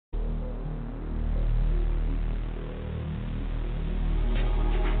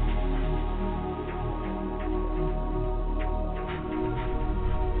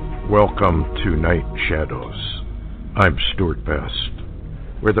Welcome to Night Shadows. I'm Stuart Best,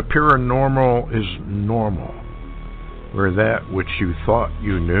 where the paranormal is normal, where that which you thought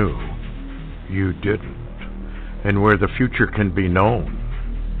you knew, you didn't, and where the future can be known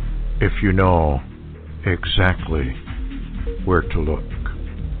if you know exactly where to look.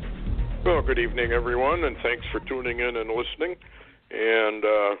 Well, good evening, everyone, and thanks for tuning in and listening. And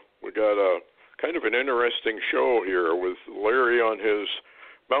we got a kind of an interesting show here with Larry on his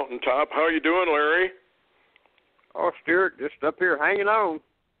mountaintop. How you doing, Larry? Oh, Stuart, just up here hanging on.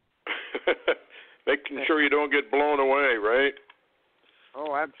 Making sure you don't get blown away, right?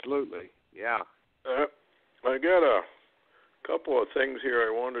 Oh, absolutely. Yeah. I got a couple of things here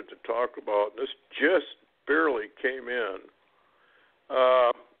I wanted to talk about. This just barely came in.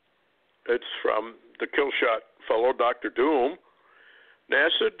 It's from the killshot fellow, Dr. Doom.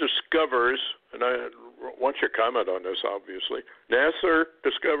 NASA discovers, and I want your comment on this, obviously. NASA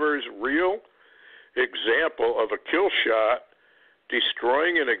discovers real example of a killshot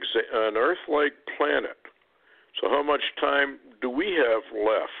destroying an Earth-like planet. So how much time do we have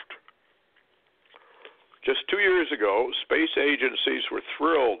left? Just 2 years ago, space agencies were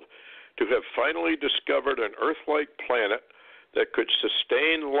thrilled to have finally discovered an Earth-like planet that could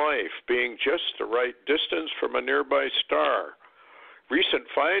sustain life, being just the right distance from a nearby star. Recent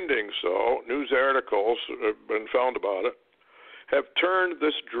findings, though, news articles have been found about it, have turned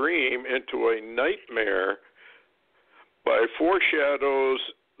this dream into a nightmare by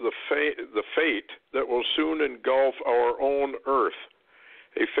foreshadows the fate that will soon engulf our own Earth,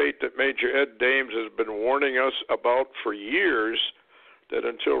 a fate that Major Ed Dames has been warning us about for years, that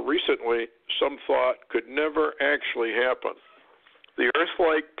until recently some thought could never actually happen. The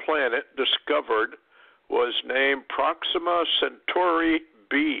Earth-like planet discovered was named Proxima Centauri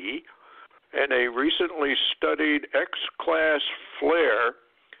b, and a recently studied X-class flare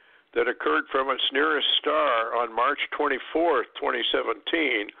that occurred from its nearest star on March 24th,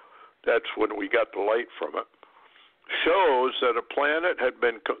 2017, that's when we got the light from it, shows that the planet had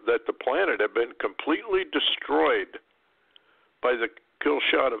been completely destroyed by the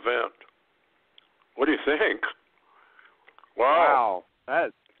killshot event. What do you think? Wow,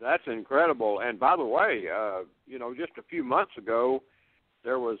 that's incredible. And by the way, just a few months ago,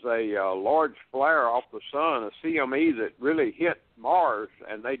 there was a large flare off the sun, a CME that really hit Mars,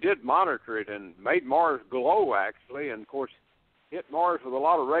 and they did monitor it and made Mars glow, actually, and, of course, hit Mars with a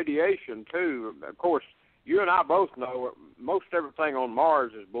lot of radiation, too. Of course, you and I both know most everything on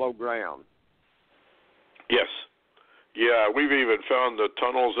Mars is below ground. Yes. Yeah, we've even found the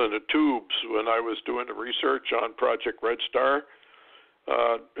tunnels and the tubes when I was doing the research on Project Red Star.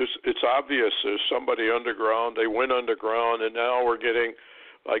 It's obvious there's somebody underground. They went underground, and now we're getting,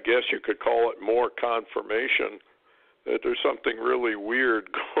 I guess you could call it, more confirmation that there's something really weird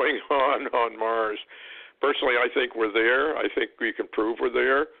going on Mars. Personally, I think we're there. I think we can prove we're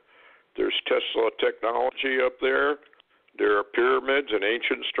there. There's Tesla technology up there. There are pyramids and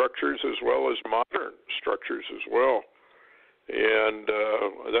ancient structures as well as modern structures as well. And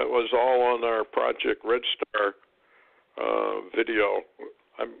that was all on our Project Red Star video.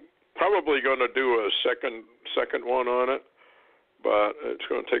 I'm probably going to do a second one on it, but it's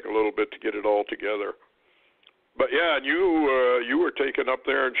going to take a little bit to get it all together. But yeah, and you were taken up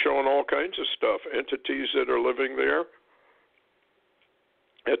there and showing all kinds of stuff, entities that are living there.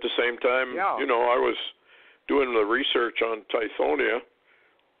 At the same time, yeah. I was doing the research on Tithonia,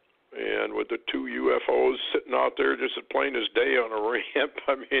 and with the two UFOs sitting out there just as plain as day on a ramp,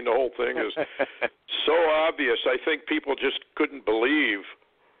 I mean, the whole thing is so obvious. I think people just couldn't believe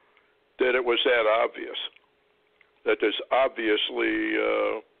that it was that obvious, that there's obviously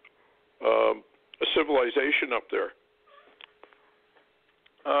a civilization up there.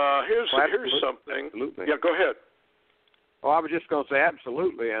 Here's something. Absolutely. Yeah, go ahead. Well, I was just going to say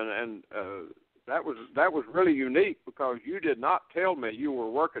absolutely, and that was really unique because you did not tell me you were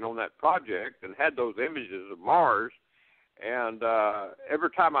working on that project and had those images of Mars. And every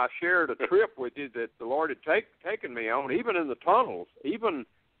time I shared a trip with you that the Lord had taken me on, even in the tunnels, I even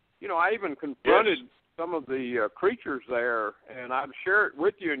confronted some of the creatures there, and I'd share it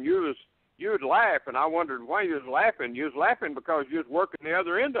with you, and you would laugh, and I wondered why you was laughing. You was laughing because you was working the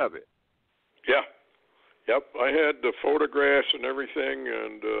other end of it. Yeah. Yep, I had the photographs and everything,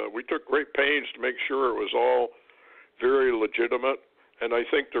 and we took great pains to make sure it was all very legitimate. And I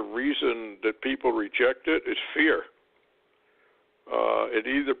think the reason that people reject it is fear. It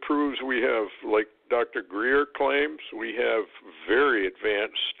either proves we have, like Dr. Greer claims, we have very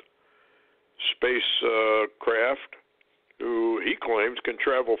advanced space craft who he claims can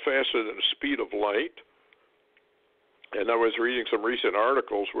travel faster than the speed of light. And I was reading some recent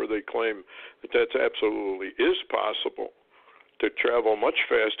articles where they claim that that's absolutely is possible to travel much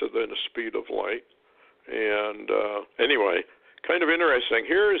faster than the speed of light. And anyway, kind of interesting.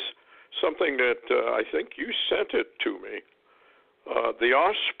 Here's something that I think you sent it to me. The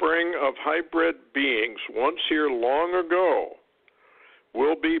offspring of hybrid beings once here long ago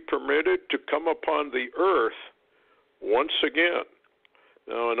will be permitted to come upon the earth once again.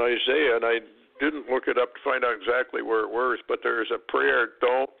 Now in Isaiah, and I didn't look it up to find out exactly where it was, but there is a prayer,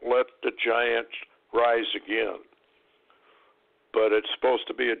 don't let the giants rise again. But it's supposed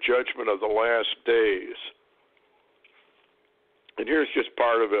to be a judgment of the last days. And here's just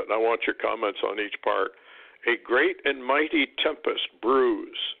part of it, and I want your comments on each part. A great and mighty tempest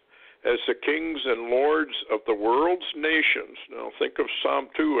brews as the kings and lords of the world's nations, now think of Psalm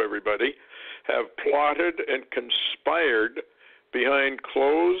 2, everybody, have plotted and conspired behind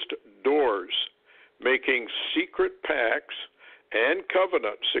closed doors, making secret pacts and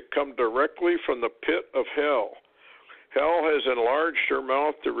covenants that come directly from the pit of hell. Hell has enlarged her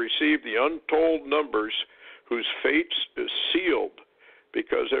mouth to receive the untold numbers whose fates is sealed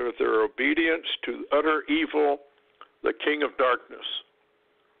because of their obedience to utter evil, the king of darkness.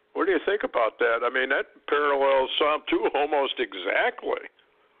 What do you think about that? I mean, that parallels Psalm 2 almost exactly.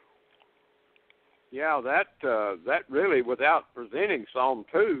 Yeah, that really, without presenting Psalm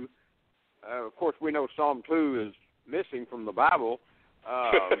 2, of course we know Psalm 2 is missing from the Bible.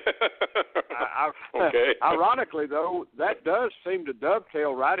 Okay. Ironically, though, that does seem to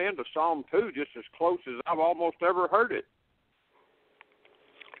dovetail right into Psalm 2 just as close as I've almost ever heard it.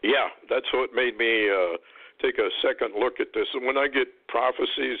 Yeah, that's what made me take a second look at this. And when I get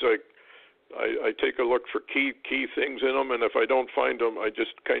prophecies, I take a look for key things in them, and if I don't find them, I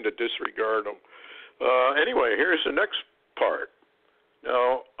just kind of disregard them. Anyway, here's the next part.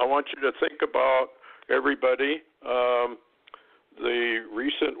 Now, I want you to think about, everybody, the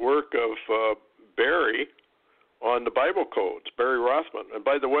recent work of Barry on the Bible codes, Barry Rothman. And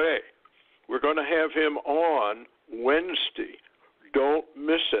by the way, we're going to have him on Wednesday. Don't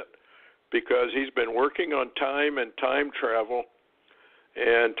miss it, because he's been working on time and time travel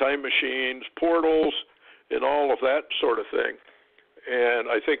and time machines, portals, and all of that sort of thing. And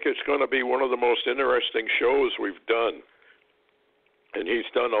I think it's going to be one of the most interesting shows we've done. And he's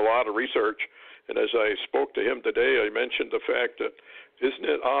done a lot of research. And as I spoke to him today, I mentioned the fact that isn't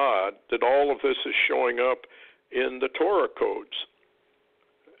it odd that all of this is showing up in the Torah codes?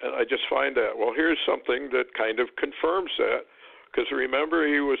 And I just find that, well, here's something that kind of confirms that. Because remember,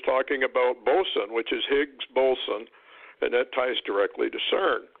 he was talking about boson, which is Higgs boson, and that ties directly to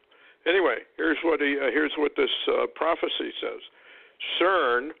CERN. Anyway, here's what this prophecy says.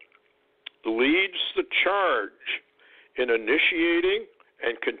 CERN leads the charge in initiating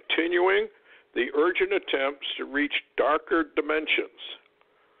and continuing the urgent attempts to reach darker dimensions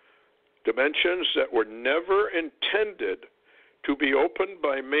that were never intended to be opened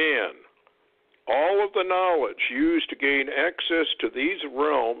by man. All of the knowledge used to gain access to these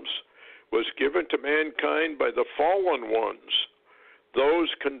realms was given to mankind by the fallen ones, those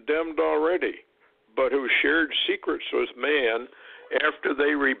condemned already, but who shared secrets with man after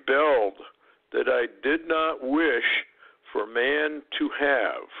they rebelled, that I did not wish for man to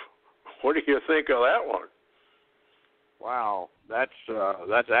have. What do you think of that one? Wow,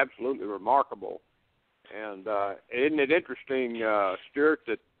 that's absolutely remarkable. And isn't it interesting, Stuart,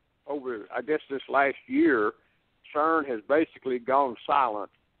 that over, I guess, this last year, CERN has basically gone silent.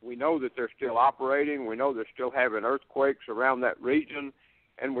 We know that they're still operating. We know they're still having earthquakes around that region.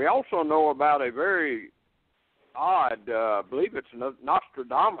 And we also know about a very odd, I believe it's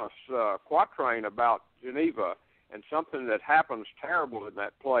Nostradamus quatrain about Geneva and something that happens terrible in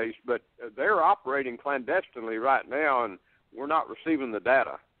that place. But they're operating clandestinely right now, and we're not receiving the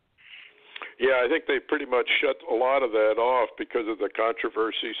data. Yeah, I think they pretty much shut a lot of that off because of the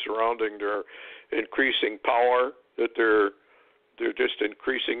controversy surrounding their increasing power, that they're just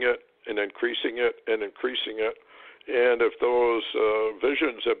increasing it and increasing it and increasing it. And if those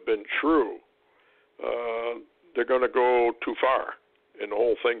visions have been true, they're going to go too far, and the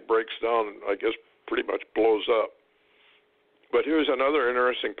whole thing breaks down and I guess pretty much blows up. But here's another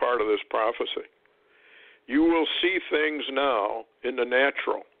interesting part of this prophecy. You will see things now in the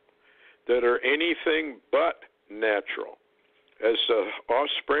natural that are anything but natural, as the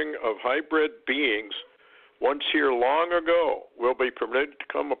offspring of hybrid beings once here long ago will be permitted to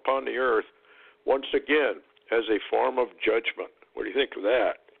come upon the earth once again as a form of judgment. What do you think of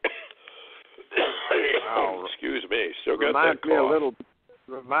that? Wow. Excuse me. Still got that cough.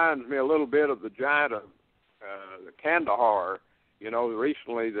 Reminds me a little bit of the giant of the Kandahar,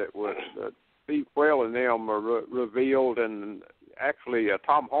 recently that was Steve Quayle and them revealed, and actually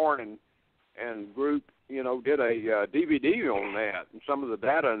Tom Horn and group, did a DVD on that and some of the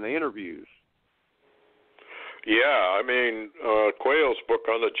data and the interviews. Yeah, I mean, Quayle's book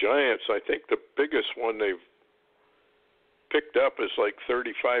on the giants, I think the biggest one they've picked up is like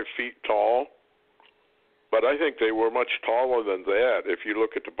 35 feet tall, but I think they were much taller than that if you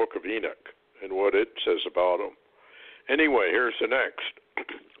look at the Book of Enoch and what it says about them. Anyway, here's the next.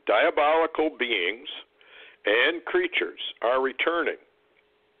 Diabolical beings and creatures are returning.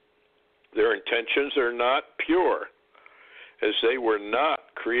 Their intentions are not pure, as they were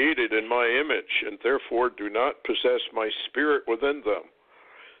not created in my image, and therefore do not possess my spirit within them.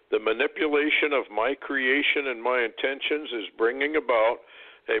 The manipulation of my creation and my intentions is bringing about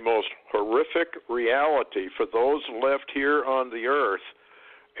a most horrific reality for those left here on the earth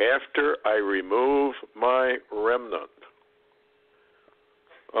after I remove my remnant.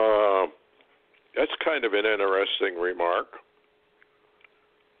 That's kind of an interesting remark,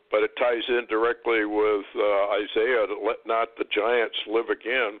 but it ties in directly with Isaiah, let not the giants live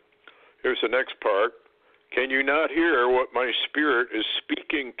again. Here's the next part. Can you not hear what my spirit is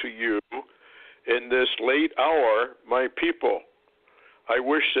speaking to you in this late hour, my people? I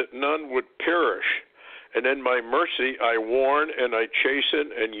wish that none would perish, and in my mercy I warn and I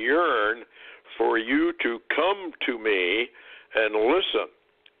chasten and yearn for you to come to me and listen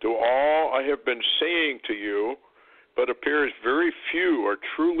to all I have been saying to you, but appears very few are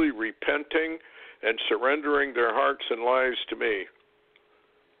truly repenting and surrendering their hearts and lives to me.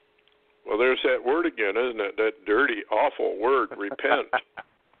 Well, there's that word again, isn't it? That dirty, awful word, repent.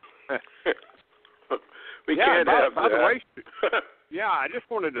 We can't have by that. The way, yeah, I just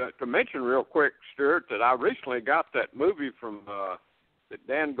wanted to mention real quick, Stuart, that I recently got that movie from that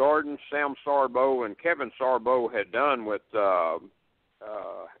Dan Gordon, Sam Sorbo, and Kevin Sorbo had done with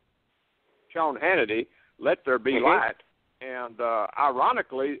Sean Hannity, Let There Be Light. And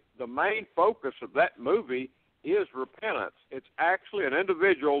ironically, the main focus of that movie is repentance. It's actually an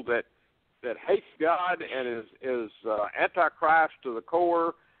individual that hates God and is antichrist to the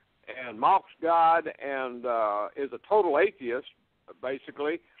core and mocks God and is a total atheist,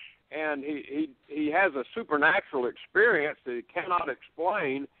 basically. And he has a supernatural experience that he cannot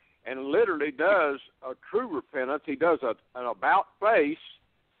explain and literally does a true repentance. He does an about face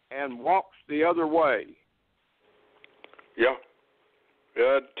and walks the other way. Yeah.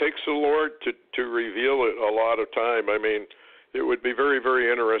 Yeah, it takes the Lord to reveal it a lot of time. I mean, it would be very,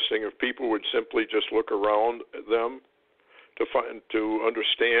 very interesting if people would simply just look around them to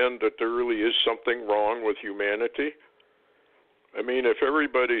understand that there really is something wrong with humanity. I mean, if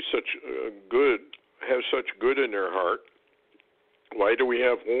everybody's such has such good in their heart, why do we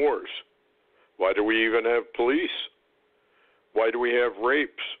have wars? Why do we even have police? Why do we have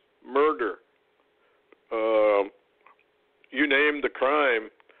rapes, murder? You name the crime,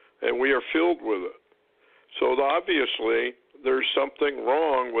 and we are filled with it. So obviously, there's something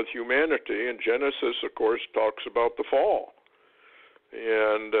wrong with humanity, and Genesis, of course, talks about the fall.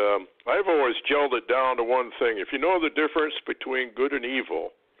 And I've always gelled it down to one thing. If you know the difference between good and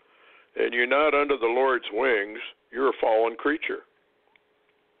evil, and you're not under the Lord's wings, you're a fallen creature.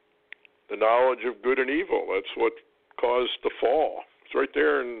 The knowledge of good and evil, that's what caused the fall. It's right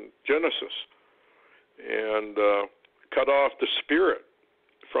there in Genesis. And cut off the spirit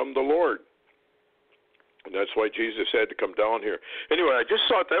from the Lord. And that's why Jesus had to come down here. Anyway, I just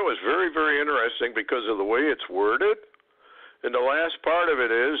thought that was very, very interesting because of the way it's worded. And the last part of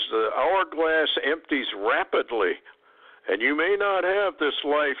it is, the hourglass empties rapidly, and you may not have this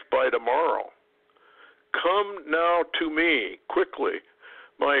life by tomorrow. Come now to me quickly,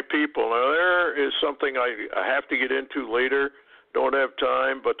 my people. Now, there is something I have to get into later. Don't have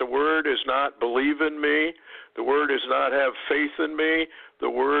time, but the word is not believe in me. The word is not have faith in me. The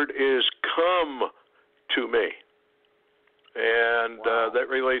word is come to me. And that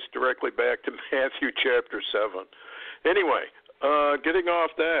relates directly back to Matthew chapter 7. Anyway, getting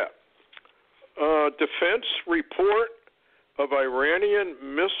off that. Defense report of Iranian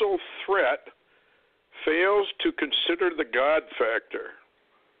missile threat fails to consider the God factor.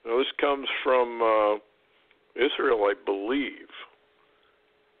 Now, this comes from Israel, I believe.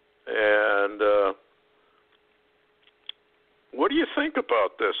 And what do you think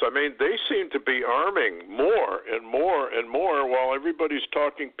about this? I mean, they seem to be arming more and more and more while everybody's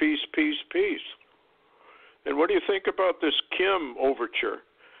talking peace, peace, peace. And what do you think about this Kim overture?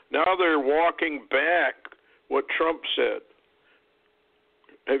 Now they're walking back what Trump said.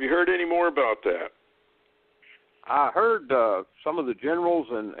 Have you heard any more about that? I heard some of the generals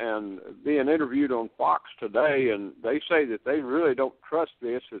and being interviewed on Fox today, and they say that they really don't trust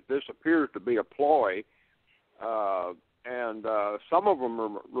this, that this appears to be a ploy. And some of them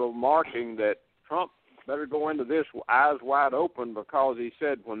are remarking that Trump better go into this eyes wide open, because he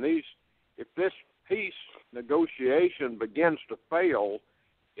said if this peace negotiation begins to fail,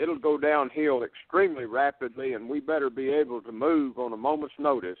 it'll go downhill extremely rapidly, and we better be able to move on a moment's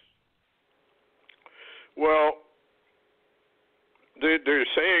notice. Well, they're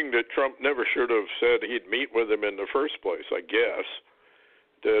saying that Trump never should have said he'd meet with him in the first place, I guess,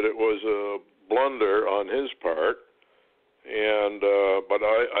 that it was a blunder on his part. And but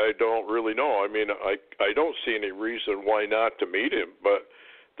I don't really know. I mean, I don't see any reason why not to meet him, but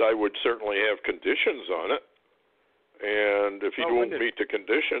I would certainly have conditions on it. And if you don't meet the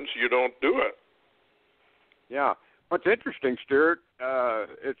conditions, you don't do it. Yeah. What's interesting, Stuart,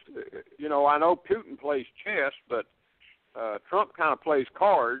 it's, I know Putin plays chess, but Trump kind of plays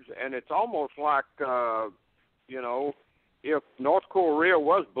cards, and it's almost like, if North Korea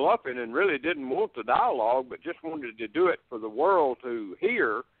was bluffing and really didn't want the dialogue but just wanted to do it for the world to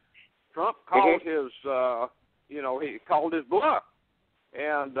hear, Trump called he called his bluff.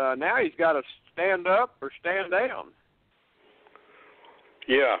 And now he's got to stand up or stand down.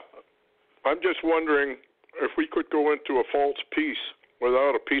 Yeah. I'm just wondering if we could go into a false peace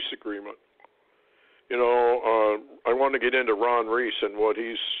without a peace agreement. I want to get into Ron Reese and what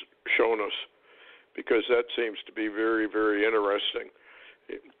he's shown us, because that seems to be very, very interesting.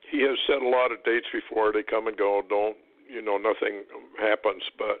 He has set a lot of dates before. They come and go. Nothing happens.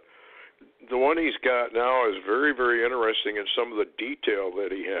 But the one he's got now is very, very interesting in some of the detail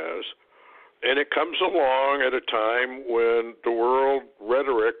that he has. And it comes along at a time when the world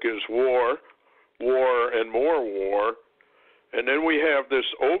rhetoric is war, and more war. And then we have this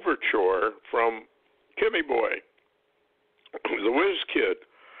overture from Kimmy Boy, the Whiz Kid.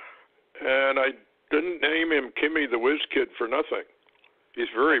 And I didn't name him Kimmy the Whiz Kid for nothing. He's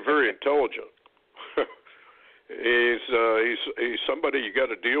very, very intelligent. He's somebody you got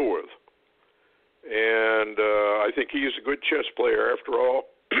to deal with. And I think he's a good chess player after all.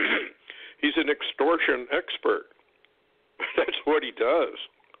 He's an extortion expert. That's what he does.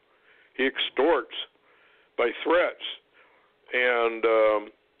 He extorts by threats. And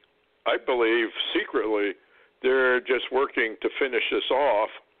I believe secretly they're just working to finish this off,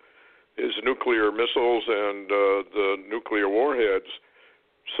 his nuclear missiles and the nuclear warheads,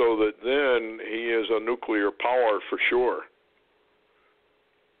 so that then he is a nuclear power for sure.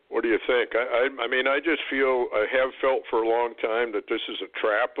 What do you think? I mean, I just have felt for a long time that this is a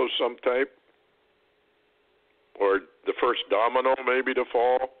trap of some type, or the first domino maybe to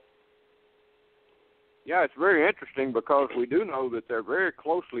fall. Yeah, it's very interesting, because we do know that they're very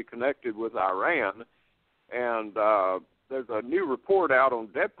closely connected with Iran, and there's a new report out on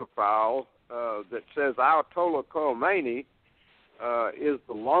Deprofile that says Ayatollah Khomeini is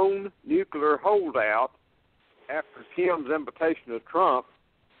the lone nuclear holdout after Kim's invitation to Trump,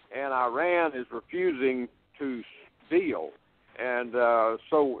 and Iran is refusing to deal. And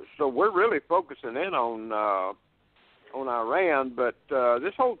so we're really focusing in on Iran, but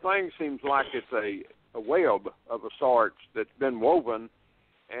this whole thing seems like it's a web of a sort that's been woven,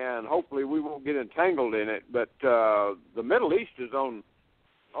 and hopefully we won't get entangled in it. But the Middle East is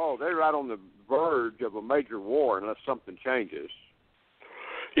they're right on the verge of a major war unless something changes.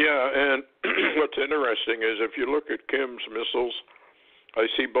 Yeah, and what's interesting is if you look at Kim's missiles, I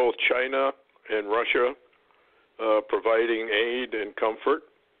see both China and Russia providing aid and comfort,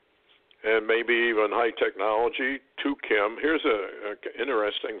 and maybe even high technology to Kim. Here's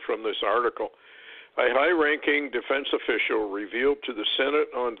interesting from this article. A high-ranking defense official revealed to the Senate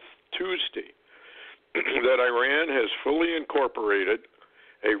on Tuesday that Iran has fully incorporated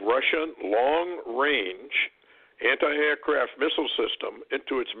a Russian long-range anti-aircraft missile system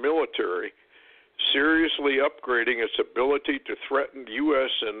into its military, seriously upgrading its ability to threaten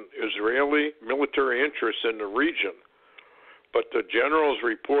U.S. and Israeli military interests in the region. But the general's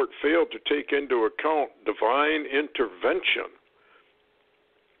report failed to take into account divine intervention,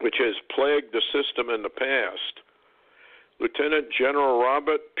 which has plagued the system in the past. Lieutenant General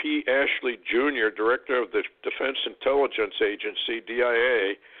Robert P. Ashley, Jr., director of the Defense Intelligence Agency,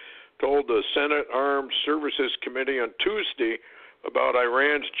 DIA, told the Senate Armed Services Committee on Tuesday about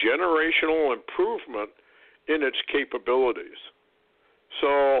Iran's generational improvement in its capabilities.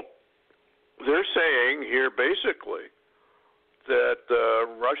 So they're saying here basically that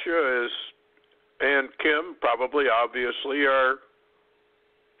Russia and Kim probably obviously are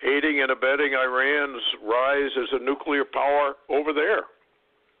aiding and abetting Iran's rise as a nuclear power over there.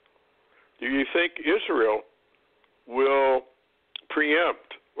 Do you think Israel will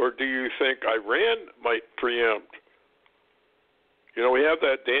preempt, or do you think Iran might preempt? You know, we have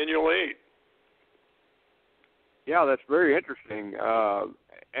that Daniel 8. Yeah, that's very interesting.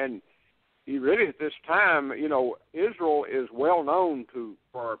 And you really, at this time, you know, Israel is well known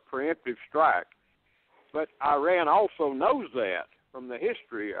for a preemptive strike, but Iran also knows that from the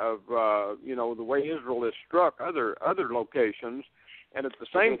history of, you know, the way Israel has struck other locations. And at the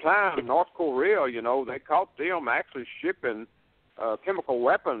same time, North Korea, you know, they caught them actually shipping chemical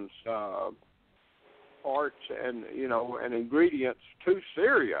weapons parts and, you know, and ingredients to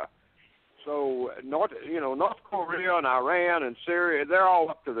Syria. So North Korea and Iran and Syria, they're all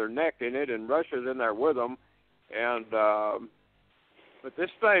up to their neck in it, and Russia's in there with them. And but this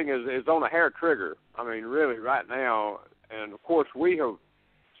thing is on a hair trigger. I mean, really, right now. And of course, we have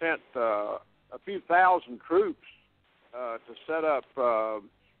sent a few thousand troops to set up,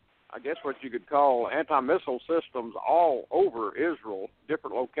 I guess what you could call anti-missile systems all over Israel,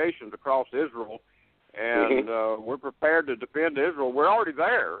 different locations across Israel. And we're prepared to defend Israel. We're already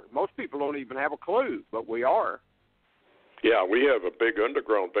there. Most people don't even have a clue, but we are. Yeah, we have a big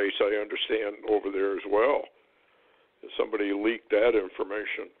underground base, I understand, over there as well. Somebody leaked that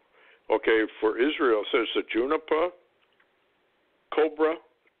information. Okay, for Israel, it says the Juniper Cobra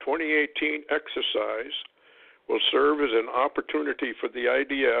 2018 exercise will serve as an opportunity for the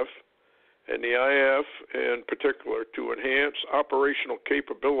IDF and the IF in particular to enhance operational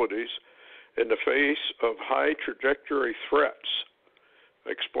capabilities in the face of high trajectory threats,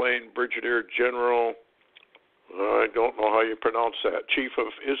 explained Brigadier General, I don't know how you pronounce that, Chief of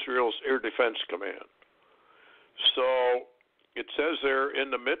Israel's Air Defense Command. So it says they're in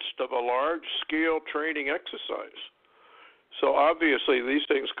the midst of a large-scale training exercise. So obviously these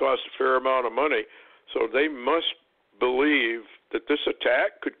things cost a fair amount of money, so they must believe that this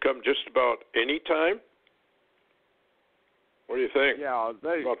attack could come just about any time. What do you think about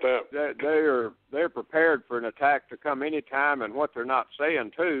that? They're prepared for an attack to come any time, and what they're not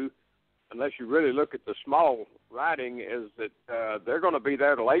saying, too, unless you really look at the small writing, is that they're going to be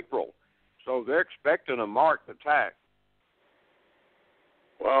there till April. So they're expecting a marked attack.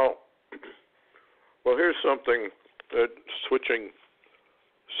 Well, here's something, switching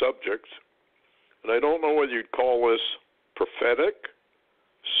subjects, and I don't know whether you'd call this prophetic,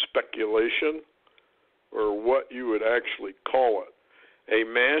 speculation, or what you would actually call it. A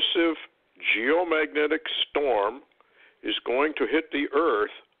massive geomagnetic storm is going to hit the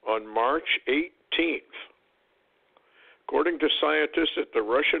Earth on March 18th. According to scientists at the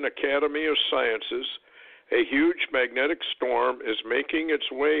Russian Academy of Sciences, a huge magnetic storm is making its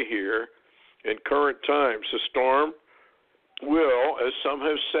way here in current times. The storm will, as some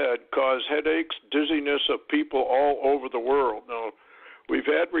have said, cause headaches, dizziness of people all over the world. Now, we've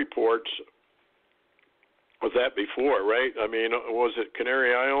had reports of that before, right? I mean, was it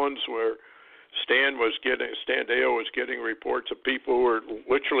Canary Islands where Stan Dale was getting reports of people who were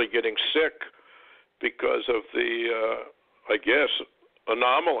literally getting sick because of the, I guess,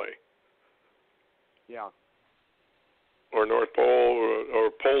 anomaly. Yeah. Or North Pole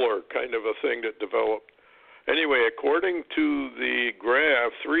or polar kind of a thing that developed. Anyway, according to the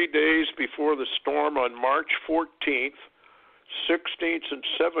graph, 3 days before the storm on March 14th, 16th, and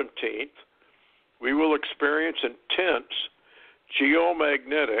 17th, we will experience intense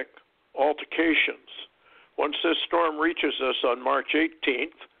geomagnetic altercations. Once this storm reaches us on March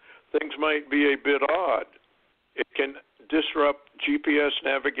 18th, things might be a bit odd. It can disrupt GPS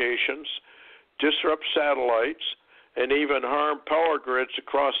navigations, disrupt satellites, and even harm power grids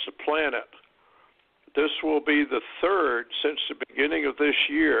across the planet. This will be the third since the beginning of this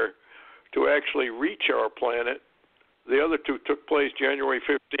year to actually reach our planet. The other two took place January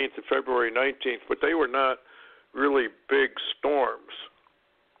 15th and February 19th, but they were not really big storms.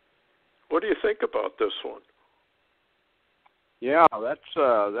 What do you think about this one? Yeah,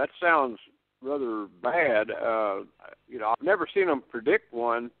 that sounds rather bad. I've never seen them predict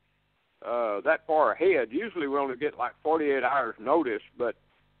one that far ahead. Usually we only get like 48 hours notice, but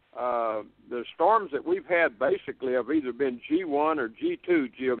the storms that we've had basically have either been G1 or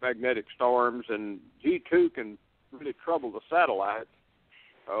G2 geomagnetic storms, and G2 can really trouble the satellites.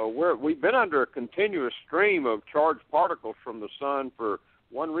 We've been under a continuous stream of charged particles from the sun for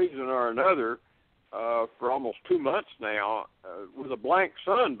one reason or another for almost 2 months now, with a blank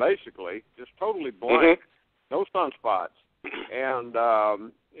sun, basically, just totally blank, no sunspots. And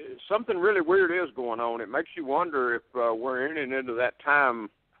something really weird is going on. It makes you wonder if we're entering into that time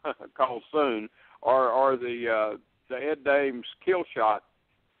called soon, or the Ed Dames kill shot,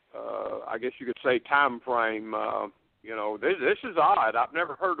 I guess you could say, time frame. This is odd. I've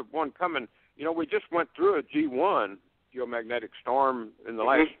never heard of one coming we just went through a G1 geomagnetic storm in the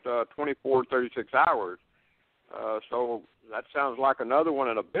last 24, 36 hours. So that sounds like another one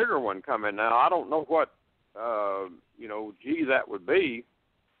and a bigger one coming now. I don't know what, G that would be,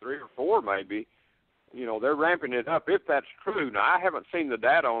 3 or 4 maybe. They're ramping it up if that's true. Now, I haven't seen the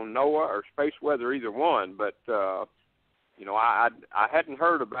data on NOAA or space weather, either one, but, I hadn't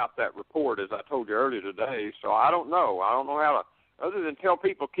heard about that report, as I told you earlier today, so I don't know. I don't know how to, other than tell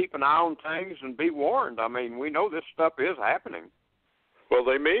people keep an eye on things and be warned. I mean, we know this stuff is happening. Well,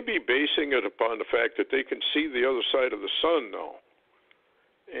 they may be basing it upon the fact that they can see the other side of the sun now.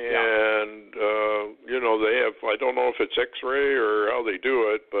 And, they have, I don't know if it's X-ray or how they do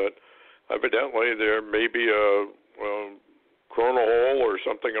it, but evidently there may be a coronal hole or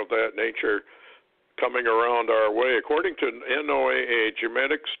something of that nature coming around our way. According to NOAA, a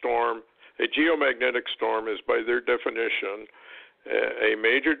geomagnetic storm is, by their definition, a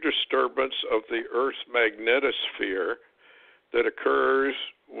major disturbance of the Earth's magnetosphere that occurs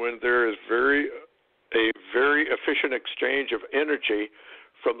when there is a very efficient exchange of energy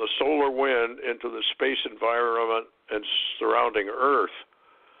from the solar wind into the space environment and surrounding Earth.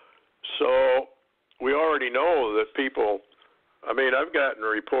 So we already know that people, I've gotten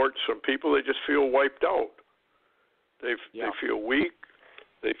reports from people, they just feel wiped out. They feel weak.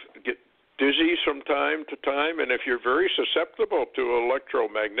 They get dizzy from time to time. And if you're very susceptible to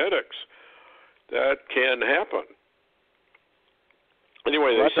electromagnetics, that can happen.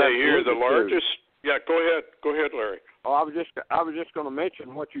 Anyway, they say here the largest. Yeah, go ahead, Larry. Oh, I was just going to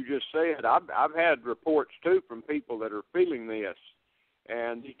mention what you just said. I've had reports too from people that are feeling this,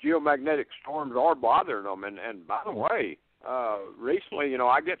 and these geomagnetic storms are bothering them. And by the way, recently,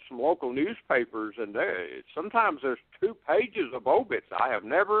 I get some local newspapers, and sometimes there's 2 pages of obits. I have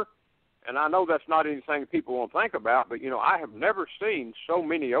never, and I know that's not anything people won't think about, but I have never seen so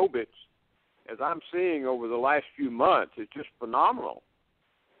many obits as I'm seeing over the last few months. It's just phenomenal.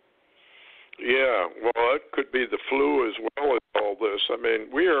 Yeah, well, it could be the flu as well as all this.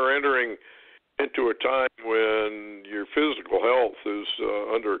 We are entering into a time when your physical health is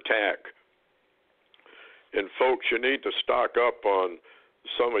under attack. And folks, you need to stock up on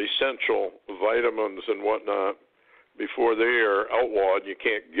some essential vitamins and whatnot before they are outlawed and you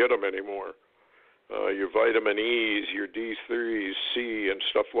can't get them anymore. Your vitamin E's, your D3s, C, and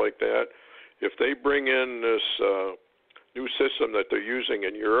stuff like that. If they bring in this new system that they're using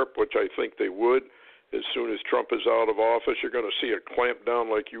in Europe, which I think they would, as soon as Trump is out of office, you're going to see it clamp down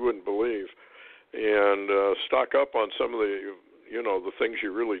like you wouldn't believe. And stock up on some of the, the things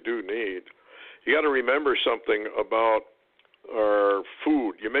you really do need. You got to remember something about our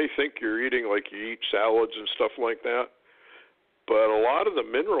food. You may think you're eating like you eat salads and stuff like that, but a lot of the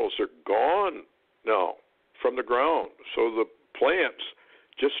minerals are gone now from the ground. So the plants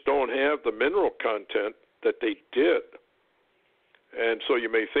just don't have the mineral content that they did. And so you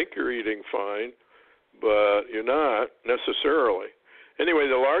may think you're eating fine, but you're not necessarily. Anyway,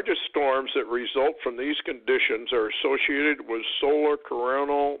 the largest storms that result from these conditions are associated with solar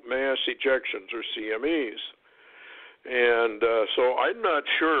coronal mass ejections, or CMEs. And so I'm not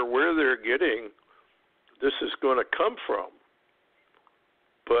sure where they're getting this is going to come from.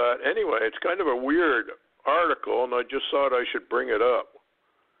 But anyway, it's kind of a weird article, and I just thought I should bring it up.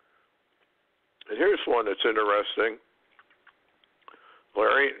 And here's one that's interesting.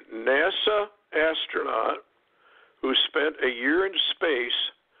 Larry, NASA astronaut who spent a year in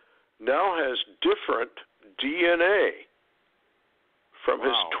space now has different DNA from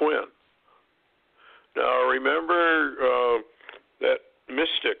his twin. Now, remember that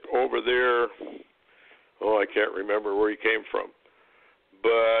mystic over there, I can't remember where he came from,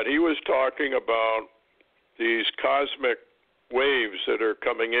 but he was talking about these cosmic waves that are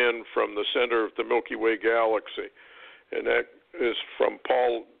coming in from the center of the Milky Way galaxy, and that is from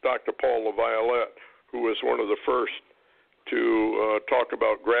Dr. Paul LaViolette, who was one of the first to talk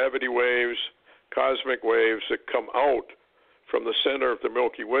about gravity waves, cosmic waves that come out from the center of the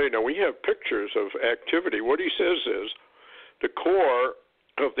Milky Way. Now, we have pictures of activity. What he says is the core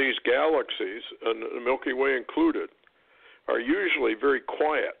of these galaxies, and the Milky Way included, are usually very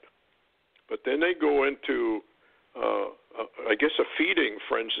quiet. But then they go into, I guess a feeding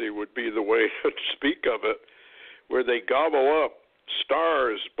frenzy would be the way to speak of it, where they gobble up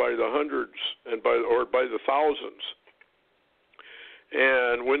stars by the hundreds and by the thousands.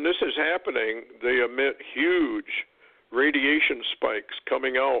 And when this is happening, they emit huge radiation spikes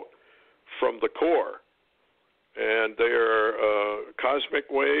coming out from the core. And they are cosmic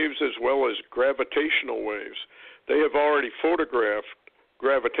waves as well as gravitational waves. They have already photographed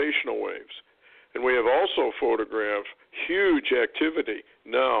gravitational waves. And we have also photographed huge activity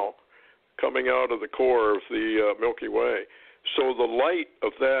now coming out of the core of the Milky Way. So the light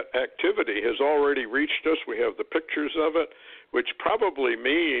of that activity has already reached us. We have the pictures of it, which probably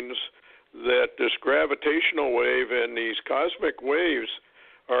means that this gravitational wave and these cosmic waves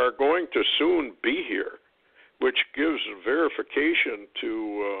are going to soon be here, which gives verification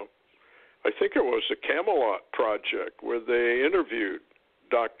to, I think it was the Camelot Project, where they interviewed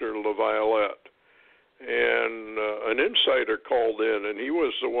Dr. LaViolette. And an insider called in, and he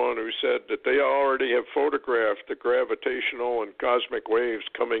was the one who said that they already have photographed the gravitational and cosmic waves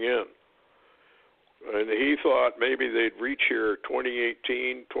coming in. And he thought maybe they'd reach here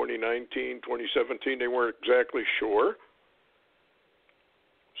 2018, 2019, 2017. They weren't exactly sure.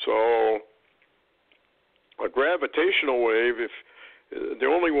 So a gravitational wave, if the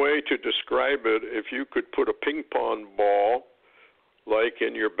only way to describe it, if you could put a ping pong ball like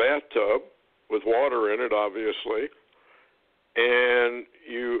in your bathtub with water in it, obviously, and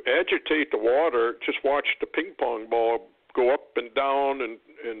you agitate the water, just watch the ping pong ball go up and down and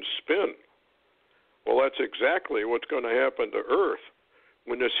spin. Well, that's exactly what's going to happen to Earth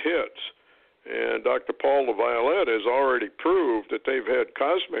when this hits. And Dr. Paul LaViolette has already proved that they've had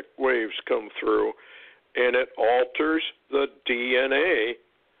cosmic waves come through, and it alters the DNA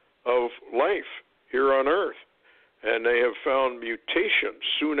of life here on Earth. And they have found mutations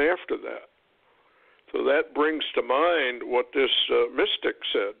soon after that. So that brings to mind what this mystic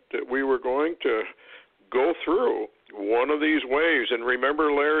said, that we were going to go through one of these waves. And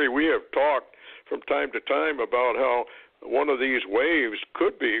remember, Larry, we have talked from time to time about how one of these waves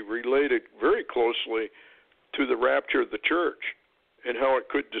could be related very closely to the rapture of the church and how it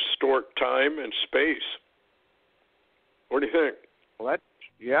could distort time and space. What do you think? Well,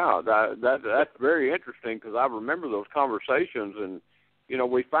 that's very interesting, because I remember those conversations, and you know,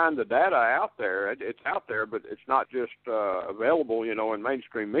 we find the data out there. It's out there, but it's not just available, you know, in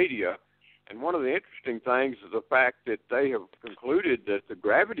mainstream media. And one of the interesting things is the fact that they have concluded that the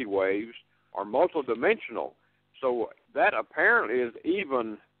gravity waves are multidimensional. So that apparently is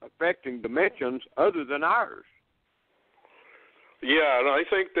even affecting dimensions other than ours. Yeah, and I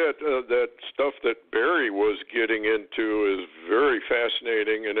think that that stuff that Barry was getting into is very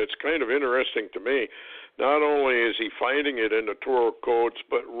fascinating, and it's kind of interesting to me. Not only is he finding it in the Torah codes,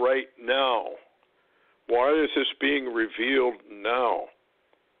 but right now. Why is this being revealed now?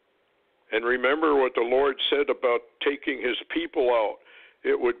 And remember what the Lord said about taking his people out.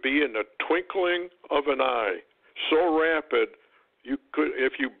 It would be in the twinkling of an eye, so rapid you could,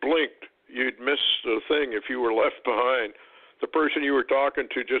 if you blinked, you'd miss the thing. If you were left behind, the person you were talking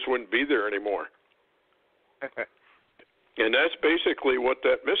to just wouldn't be there anymore. And that's basically what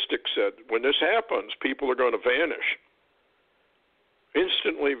that mystic said. When this happens, people are going to vanish,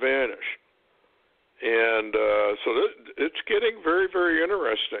 instantly vanish. And so it's getting very, very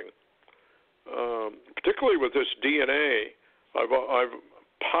interesting, particularly with this DNA. I'm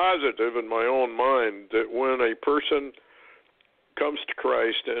positive in my own mind that when a person comes to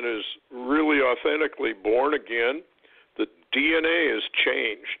Christ and is really authentically born again, the DNA is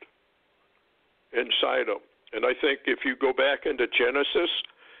changed inside them. And I think if you go back into Genesis,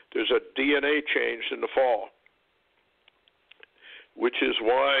 there's a DNA change in the fall, which is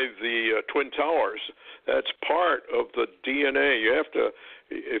why the Twin Towers, that's part of the DNA. You have to,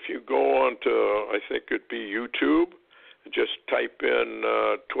 if you go on to, I think it'd be YouTube, just type in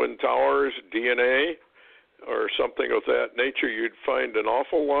Twin Towers DNA or something of that nature, you'd find an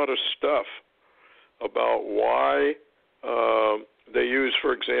awful lot of stuff about why they use,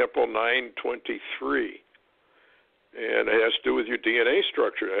 for example, 923. And it has to do with your DNA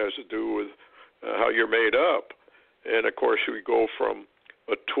structure. It has to do with how you're made up. And, of course, we go from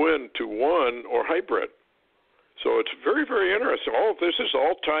a twin to one or hybrid. So it's very, very interesting. All of this is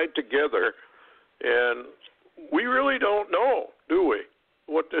all tied together. And we really don't know, do we,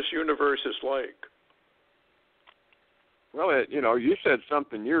 what this universe is like. Well, you said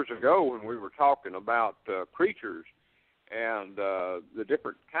something years ago when we were talking about creatures and the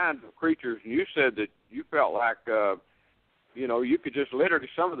different kinds of creatures, and you said that you felt like, you could just literally,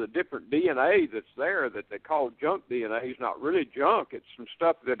 some of the different DNA that's there that they call junk DNA is not really junk. It's some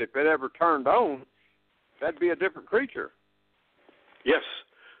stuff that if it ever turned on, that'd be a different creature. Yes.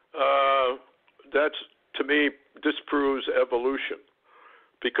 That's, to me, disproves evolution,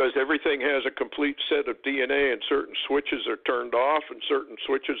 because everything has a complete set of DNA, and certain switches are turned off and certain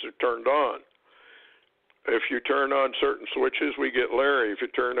switches are turned on. If you turn on certain switches, we get Larry. If you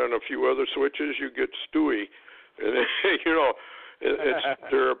turn on a few other switches, you get Stewie. And,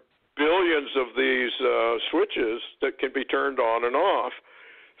 there are billions of these switches that can be turned on and off.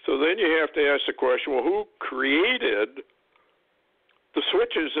 So then you have to ask the question, well, who created the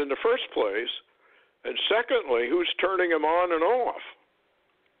switches in the first place? And secondly, who's turning them on and off?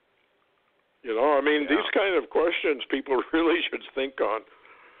 These kind of questions people really should think on.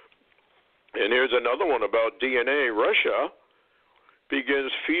 And here's another one about DNA. Russia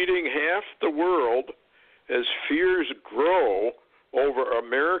begins feeding half the world as fears grow over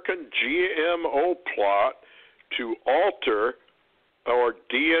American GMO plot to alter our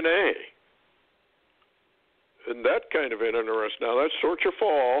DNA. And that kind of interest. Now, that's sort of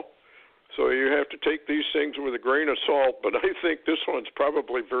fall, so you have to take these things with a grain of salt, but I think this one's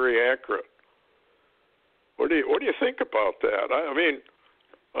probably very accurate. What do you think about that?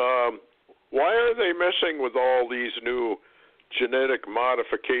 Why are they messing with all these new genetic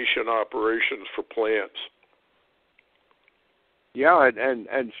modification operations for plants? Yeah,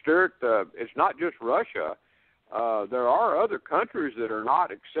 and Stuart, it's not just Russia. There are other countries that are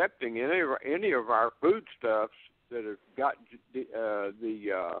not accepting any of our foodstuffs that have got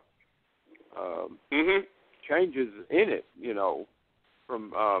the changes in it.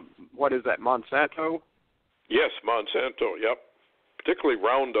 From what is that, Monsanto? Yes, Monsanto. Yep, particularly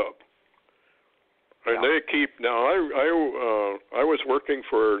Roundup. And Yeah. they keep now. I was working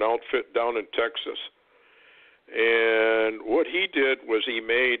for an outfit down in Texas, and what he did was he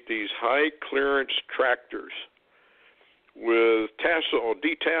made these high clearance tractors with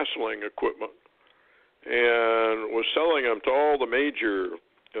detasseling equipment, and was selling them to all the major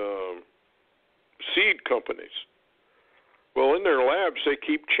seed companies. Well, in their labs, they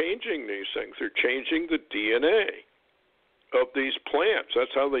keep changing these things. They're changing the DNA of these plants.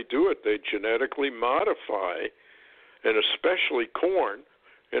 That's how they do it. They genetically modify, and especially corn.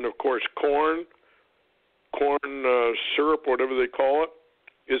 And, of course, corn syrup, whatever they call it,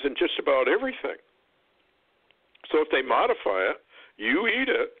 is in just about everything. So if they modify it, you eat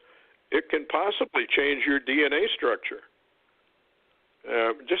it, it can possibly change your DNA structure.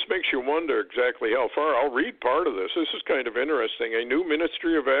 It just makes you wonder exactly how far. I'll read part of this. This is kind of interesting. A new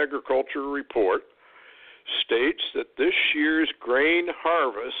Ministry of Agriculture report states that this year's grain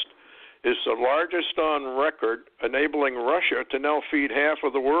harvest is the largest on record, enabling Russia to now feed half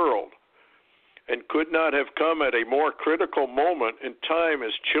of the world, and could not have come at a more critical moment in time,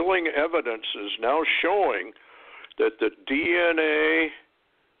 as chilling evidence is now showing that the DNA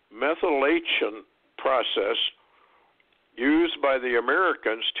methylation process used by the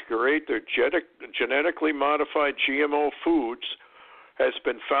Americans to create their genetically modified GMO foods has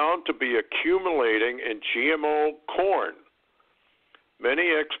been found to be accumulating in GMO corn.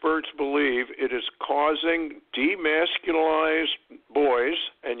 Many experts believe it is causing demasculized boys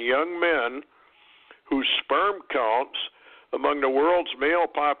and young men whose sperm counts among the world's male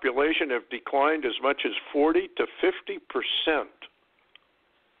population have declined as much as 40 to 50%.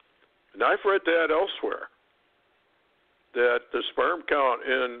 And I've read that elsewhere, that the sperm count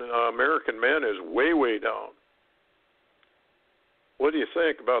in American men is way, way down. What do you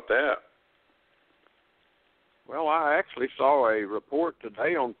think about that? Well, I actually saw a report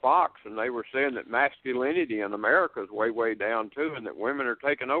today on Fox, and they were saying that masculinity in America is way, way down, too, and that women are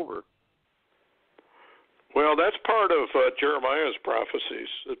taking over. Well, that's part of Jeremiah's prophecies,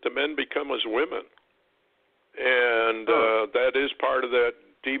 that the men become as women. And that is part of that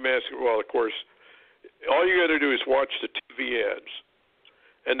demasculation. Well, of course, all you got to do is watch the TV ads,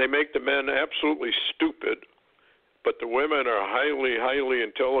 and they make the men absolutely stupid, but the women are highly, highly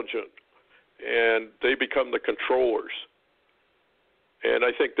intelligent, and they become the controllers. And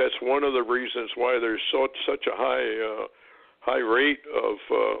I think that's one of the reasons why there's such a high rate of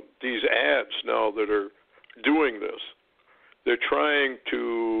these ads now that are doing this. They're trying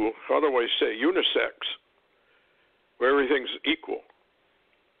to, how do I say, unisex, where everything's equal,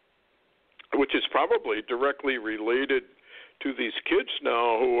 which is probably directly related to these kids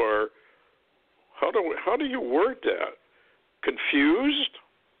now who are, how do you word that? Confused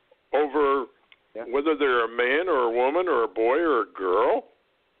over whether they're a man or a woman or a boy or a girl,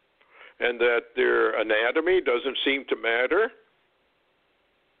 and that their anatomy doesn't seem to matter.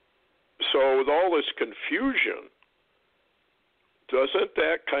 So with all this confusion, doesn't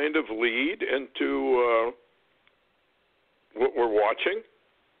that kind of lead into what we're watching?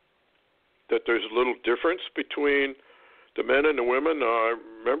 That there's a little difference between the men and the women. I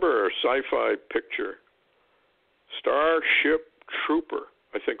remember a sci-fi picture, Starship Trooper,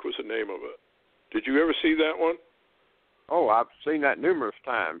 I think was the name of it. Did you ever see that one? Oh, I've seen that numerous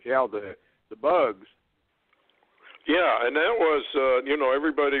times. Yeah, the bugs. Yeah, and that was,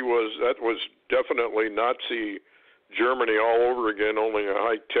 that was definitely Nazi Germany all over again, only a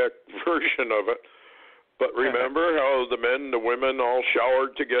high-tech version of it. But remember how the men and the women all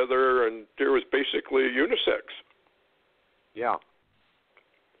showered together, and there was basically a unisex. Yeah.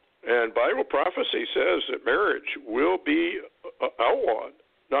 And Bible prophecy says that marriage will be outlawed.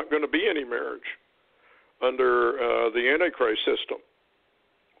 Not going to be any marriage under the Antichrist system.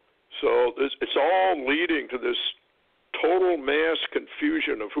 So it's all leading to this total mass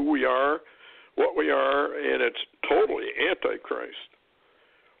confusion of who we are, what we are, and it's totally Antichrist.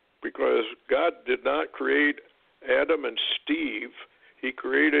 Because God did not create Adam and Steve. He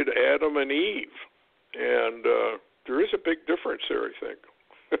created Adam and Eve. And there is a big difference there, I think.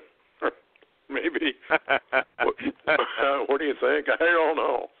 Maybe. What do you think? I don't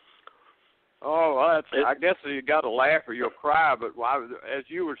know. Oh, well, I guess you got to laugh or you'll cry. But as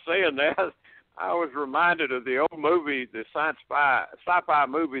you were saying that, I was reminded of the old movie, the sci-fi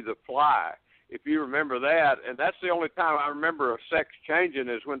movie, The Fly. If you remember that, and that's the only time I remember of sex changing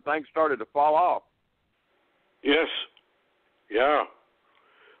is when things started to fall off. Yes. Yeah.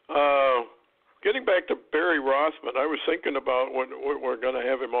 Getting back to Barry Rothman, I was thinking about when we're going to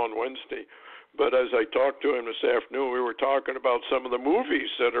have him on Wednesday. But as I talked to him this afternoon, we were talking about some of the movies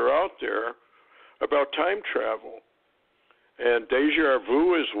that are out there about time travel. And Deja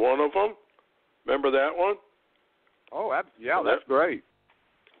Vu is one of them. Remember that one? Oh, yeah, that's great.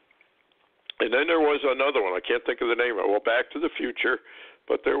 And then there was another one. I can't think of the name of it. Well, Back to the Future.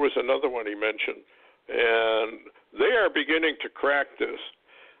 But there was another one he mentioned. And they are beginning to crack this.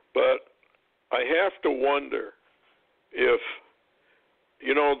 But I have to wonder if,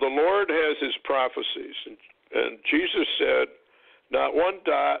 the Lord has his prophecies. And Jesus said, not one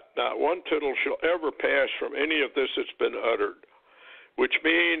dot, not one tittle shall ever pass from any of this that's been uttered. Which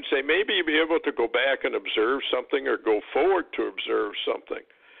means they may be able to go back and observe something or go forward to observe something.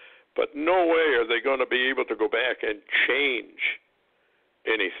 But no way are they going to be able to go back and change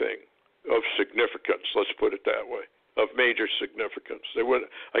anything of significance, let's put it that way, of major significance.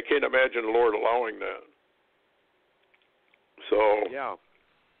 I can't imagine the Lord allowing that. So, yeah.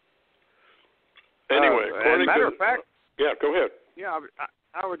 Anyway, according matter to... of fact... Yeah, go ahead. Yeah,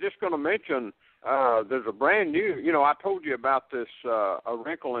 I was just going to mention there's a brand new... I told you about this A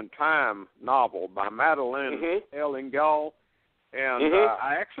Wrinkle in Time novel by Madeleine L. Ingall. And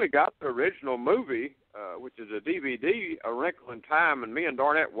I actually got the original movie, which is a DVD, A Wrinkle in Time, and me and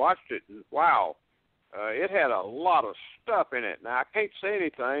Darnett watched it, and wow, it had a lot of stuff in it. Now, I can't say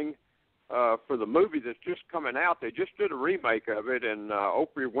anything for the movie that's just coming out. They just did a remake of it, and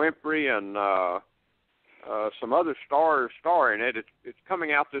Oprah Winfrey and some other stars star in it. It's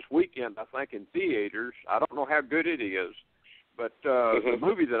coming out this weekend, I think, in theaters. I don't know how good it is. But the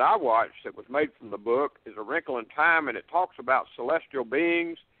movie that I watched that was made from the book is A Wrinkle in Time, and it talks about celestial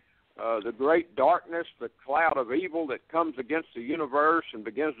beings, the great darkness, the cloud of evil that comes against the universe and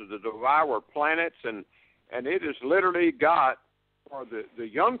begins to devour planets. And it has literally got, for the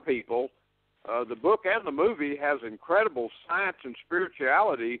young people, the book and the movie has incredible science and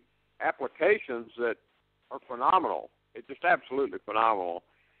spirituality applications that are phenomenal. It's just absolutely phenomenal.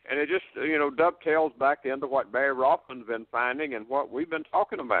 And it just, dovetails back into what Barry Rothman's been finding and what we've been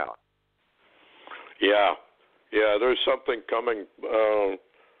talking about. Yeah, there's something coming.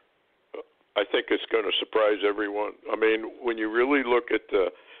 I think it's going to surprise everyone. I mean, when you really look at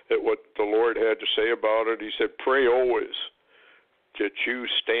what the Lord had to say about it, he said, pray always that you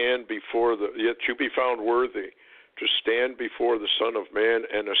stand before yet you be found worthy to stand before the Son of Man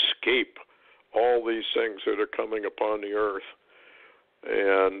and escape all these things that are coming upon the earth.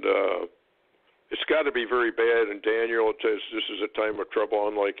 And it's got to be very bad. And Daniel, it says this is a time of trouble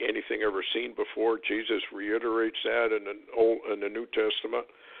unlike anything ever seen before. Jesus reiterates that in the New Testament.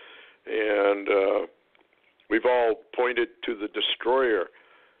 And we've all pointed to the destroyer.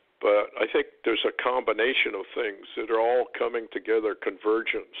 But I think there's a combination of things that are all coming together,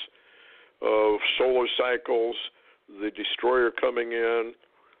 convergence of solar cycles, the destroyer coming in,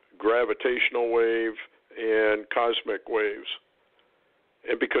 gravitational wave, and cosmic waves.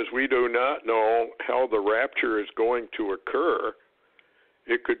 And because we do not know how the rapture is going to occur,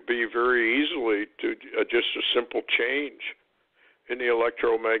 it could be very easily to just a simple change in the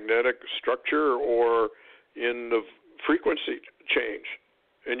electromagnetic structure or in the frequency change,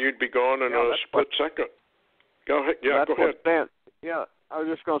 and you'd be gone in a split second. Go ahead. Yeah, go ahead. I was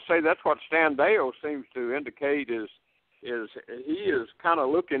just going to say that's what Stan Dale seems to indicate is he is kind of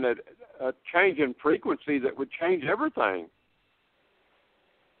looking at a change in frequency that would change everything.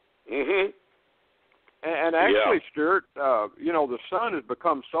 And actually, Stuart, the sun has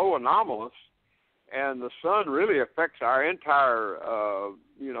become so anomalous, and the sun really affects our entire,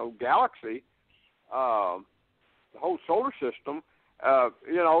 galaxy, the whole solar system.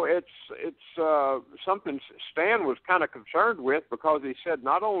 It's something Stan was kind of concerned with because he said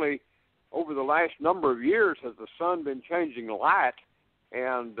not only over the last number of years has the sun been changing light,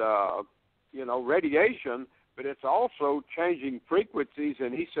 and radiation, but it's also changing frequencies.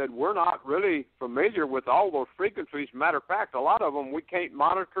 And he said we're not really familiar with all those frequencies. Matter of fact, a lot of them we can't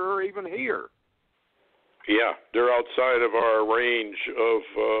monitor or even hear. Yeah, they're outside of our range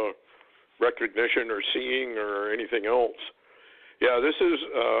of recognition or seeing or anything else. Yeah, this is,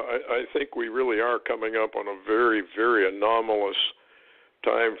 I think we really are coming up on a very, very anomalous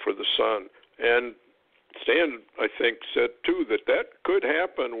time for the sun. And Stan, I think, said, too, that could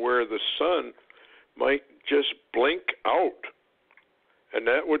happen where the sun might just blink out. And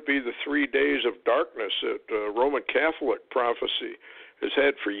that would be the 3 days of darkness that Roman Catholic prophecy has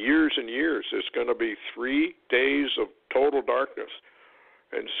had for years and years. It's going to be 3 days of total darkness.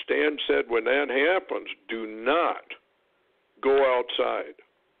 And Stan said when that happens, do not go outside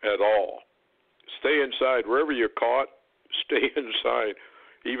at all. Stay inside. Wherever you're caught, stay inside.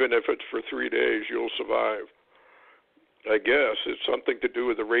 Even if it's for 3 days, you'll survive. I guess it's something to do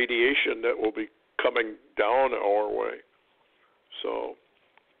with the radiation that will be coming down our way. So,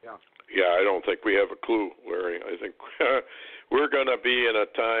 yeah, I don't think we have a clue, Larry. I think we're going to be in a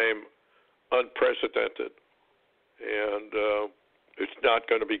time unprecedented, and it's not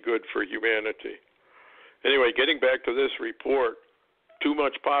going to be good for humanity. Anyway, getting back to this report, too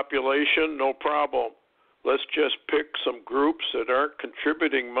much population, no problem. Let's just pick some groups that aren't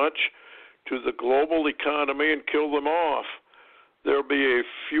contributing much to the global economy and kill them off. There'll be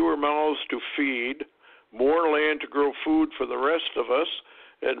fewer mouths to feed, more land to grow food for the rest of us,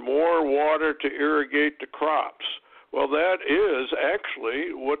 and more water to irrigate the crops. Well, that is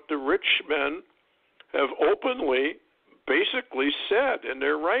actually what the rich men have openly basically said in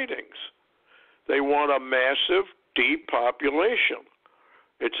their writings. They want a massive depopulation.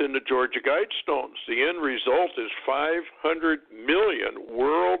 It's in the Georgia Guidestones. The end result is 500 million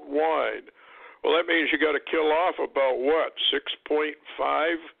worldwide. Well, that means you got to kill off about,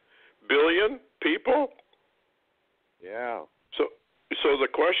 6.5 billion people? Yeah. So the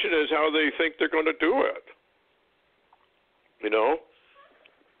question is how they think they're going to do it.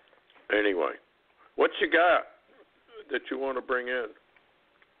 Anyway, what you got that you want to bring in?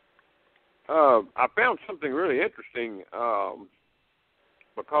 I found something really interesting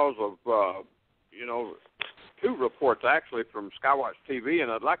because of, two reports actually from Skywatch TV,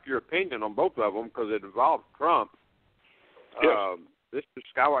 and I'd like your opinion on both of them because it involves Trump. Yes. This is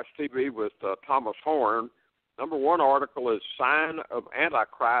Skywatch TV with Thomas Horn. Number one article is Sign of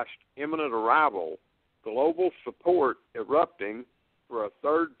Antichrist Imminent Arrival, Global Support Erupting for a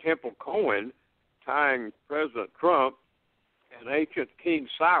Third Temple Coin, tying President Trump and ancient King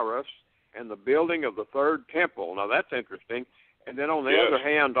Cyrus and the building of the Third Temple. Now, that's interesting. And then on the other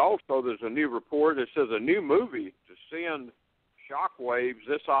hand, also, there's a new report that says a new movie to send shockwaves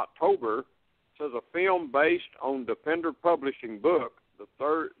this October. It says a film based on Defender Publishing book,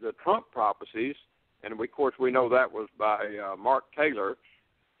 The Trump Prophecies, and, of course, we know that was by Mark Taylor,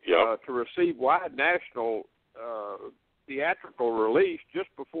 to receive wide national theatrical release just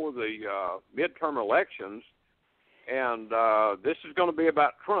before the midterm elections. And this is going to be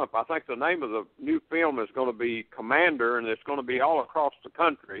about Trump. I think the name of the new film is going to be Commander, and it's going to be all across the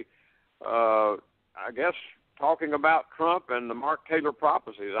country. I guess talking about Trump and the Mark Taylor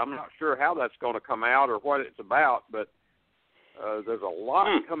prophecies. I'm not sure how that's going to come out or what it's about, but there's a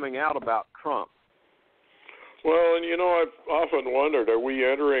lot coming out about Trump. Well, and I've often wondered, are we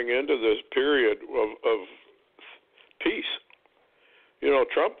entering into this period of peace?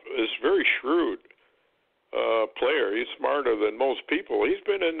 Trump is very shrewd player. He's smarter than most people. He's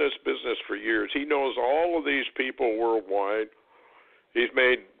been in this business for years. He knows all of these people worldwide. He's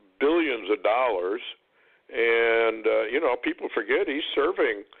made billions of dollars, and people forget he's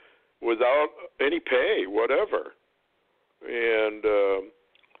serving without any pay, whatever. And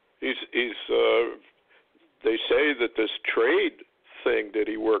they say that this trade thing that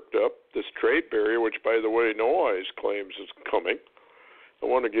he worked up, this trade barrier, which, by the way, No Eyes claims is coming. I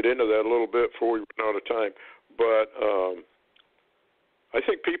want to get into that a little bit before we run out of time. But I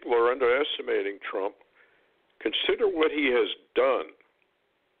think people are underestimating Trump. Consider what he has done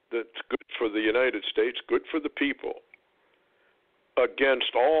that's good for the United States, good for the people,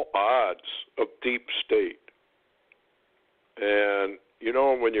 against all odds of deep state. And,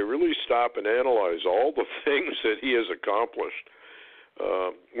 when you really stop and analyze all the things that he has accomplished,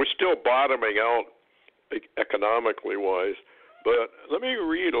 we're still bottoming out economically wise. But let me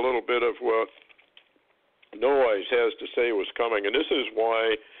read a little bit of what No Eyes has to say was coming. And this is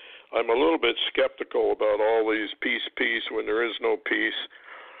why I'm a little bit skeptical about all these peace when there is no peace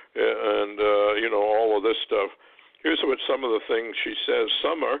and, all of this stuff. Here's what some of the things she says.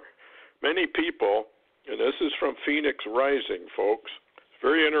 Many people, and this is from Phoenix Rising, folks,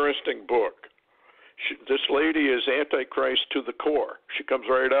 Very interesting book. This lady is Antichrist to the core. She comes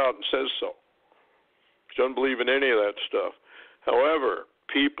right out and says so. She doesn't believe in any of that stuff. However,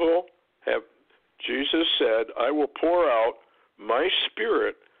 Jesus said, I will pour out my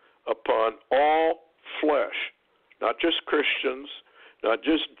Spirit upon all flesh, not just Christians, not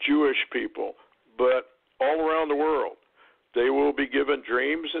just Jewish people, but all around the world. They will be given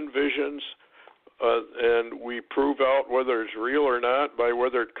dreams and visions, and we prove out whether it's real or not by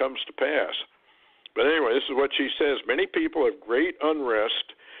whether it comes to pass. But anyway, this is what she says. Many people have great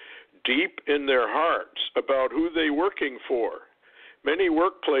unrest deep in their hearts about who they're working for. Many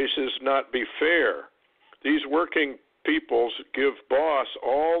workplaces not be fair. These working peoples give boss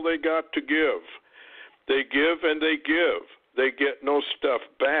all they got to give. They give and they give. They get no stuff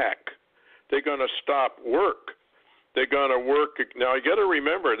back. They're going to stop work. They're going to work. Now, you got to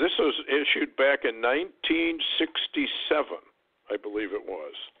remember, this was issued back in 1967, I believe it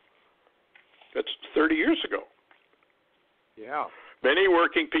was. That's 30 years ago. Yeah. Many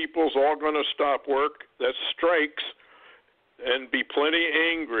working people's all going to stop work. That's strikes and be plenty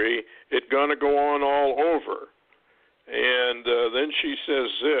angry. It's going to go on all over. And then she says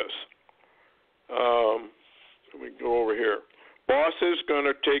this. Let me go over here. Bosses going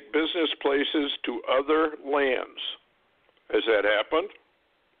to take business places to other lands. Has that happened?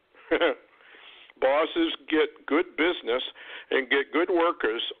 Bosses get good business and get good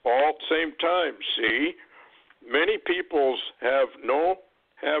workers all at the same time. See, many peoples have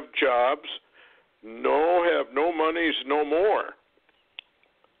jobs, have no monies, no more.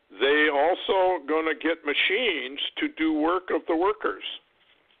 They also going to get machines to do work of the workers.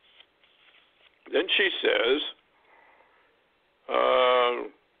 Then she says,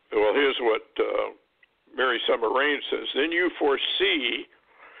 well, here's what Mary Summer Rain says. Then you foresee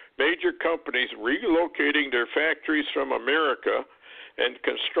major companies relocating their factories from America and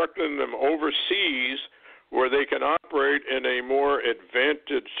constructing them overseas where they can operate in a more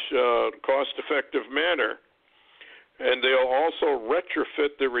advantaged, cost-effective manner. And they'll also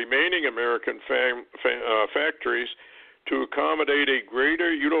retrofit the remaining American factories to accommodate a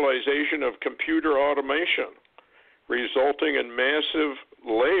greater utilization of computer automation, resulting in massive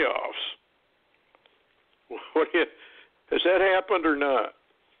layoffs. Has that happened or not?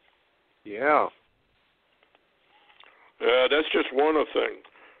 Yeah. That's just one of the things.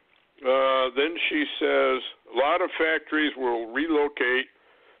 Then she says, a lot of factories will relocate.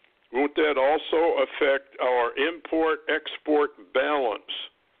 Won't that also affect our import-export balance?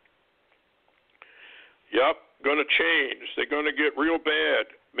 Yep, going to change. They're going to get real bad,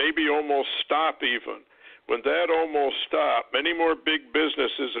 maybe almost stop even. When that almost stops, many more big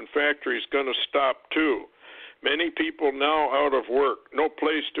businesses and factories going to stop too. Many people now out of work, no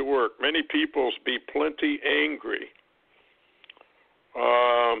place to work. Many peoples be plenty angry.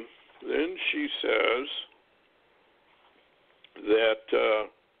 Then she says that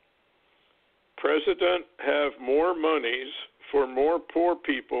President have more monies for more poor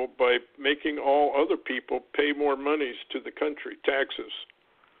people by making all other people pay more monies to the country, taxes.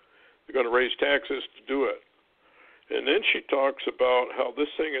 They're going to raise taxes to do it. And then she talks about how this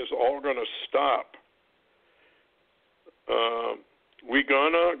thing is all going to stop. We're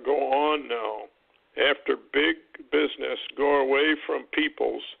going to go on now. After big business go away from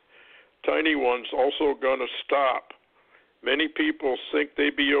peoples, tiny ones also going to stop. Many people think they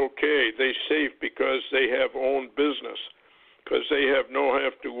be okay. They safe because they have own business, because they have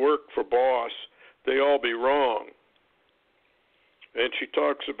to work for boss. They all be wrong. And she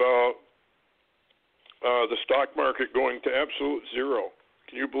talks about the stock market going to absolute zero.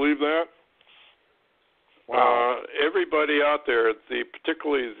 Can you believe that? Wow. Everybody out there,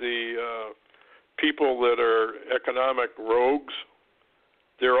 particularly the people that are economic rogues,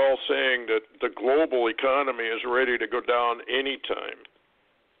 they're all saying that the global economy is ready to go down anytime.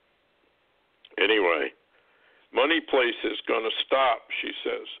 Anyway, money place is going to stop, she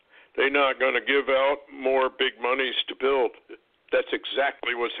says. They're not going to give out more big monies to build. That's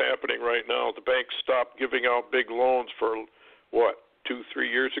exactly what's happening right now. The banks stopped giving out big loans for, 2-3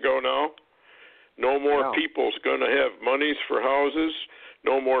 years ago now? No more people's going to have monies for houses.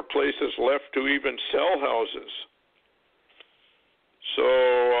 No more places left to even sell houses. So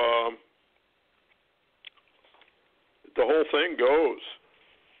the whole thing goes.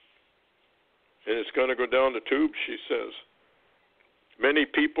 And it's going to go down the tube, she says. Many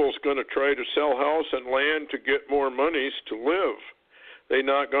people's going to try to sell house and land to get more monies to live. They're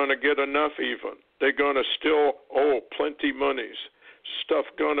not going to get enough even. They're going to still owe plenty monies. Stuff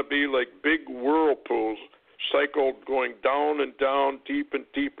going to be like big whirlpools, cycled going down and down, deep and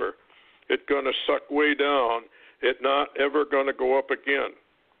deeper. It's going to suck way down, it not ever going to go up again.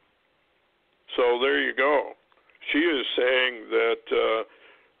 So there you go. She is saying that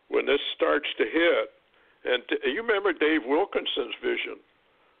when this starts to hit, and you remember Dave Wilkinson's vision.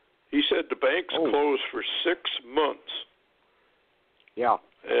 He said the banks close for 6 months. Yeah.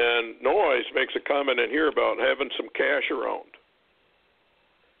 And Noyes makes a comment in here about having some cash around,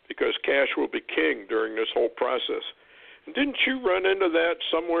 because cash will be king during this whole process. And didn't you run into that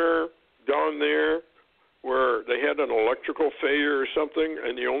somewhere down there where they had an electrical failure or something,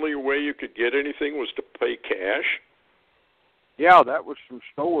 and the only way you could get anything was to pay cash? Yeah, that was some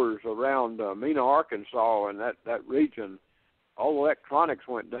stores around Mena, Arkansas, and that region. All electronics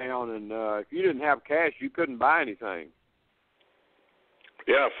went down, and if you didn't have cash, you couldn't buy anything.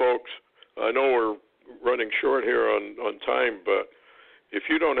 Yeah, folks, I know we're running short here on time, but if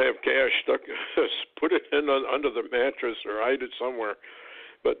you don't have cash, put it in under the mattress or hide it somewhere.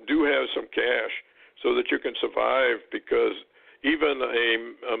 But do have some cash so that you can survive, because even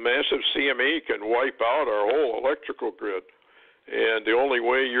a massive CME can wipe out our whole electrical grid. And the only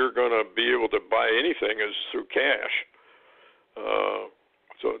way you're going to be able to buy anything is through cash.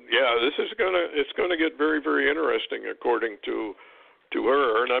 So yeah, it's going to get very, very interesting according to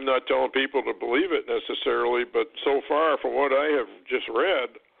her. And I'm not telling people to believe it necessarily, but so far from what I have just read,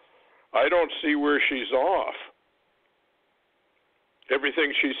 I don't see where she's off.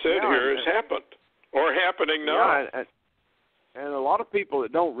 Everything she said here has happened or happening now. Yeah, and a lot of people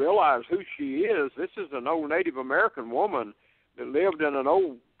that don't realize who she is, this is an old Native American woman that lived in an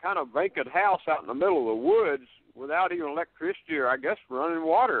old kind of vacant house out in the middle of the woods without even electricity or, I guess, running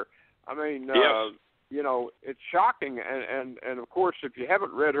water. I mean, yes. You know, it's shocking. And of course, if you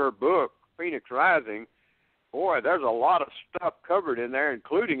haven't read her book, Phoenix Rising, boy, there's a lot of stuff covered in there,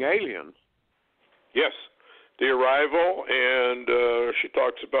 including aliens. Yes, the arrival, and she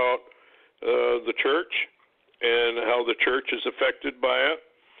talks about the church and how the church is affected by it,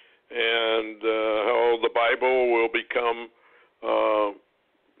 and how the Bible will become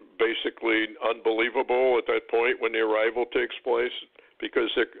basically unbelievable at that point when the arrival takes place, because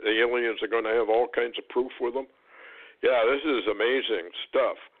the aliens are going to have all kinds of proof with them. Yeah, this is amazing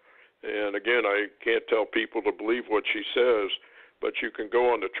stuff. And again, I can't tell people to believe what she says, but you can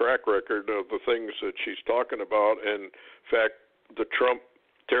go on the track record of the things that she's talking about. And in fact, the Trump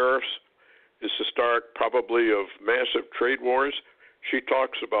tariffs is the start probably of massive trade wars. She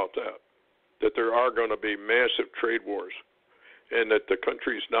talks about that there are going to be massive trade wars, and that the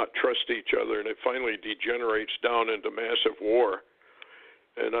countries not trust each other, and it finally degenerates down into massive war.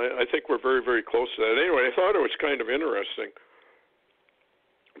 And I think we're very, very close to that. Anyway, I thought it was kind of interesting,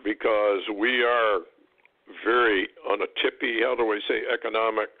 because we are very on a tippy, how do I say,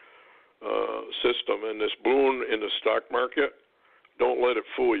 economic system. And this boom in the stock market, don't let it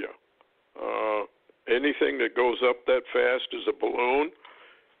fool you. Anything that goes up that fast is a balloon.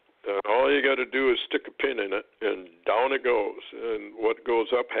 All you got to do is stick a pin in it, and down it goes. And what goes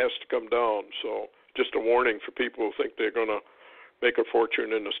up has to come down. So just a warning for people who think they're going to make a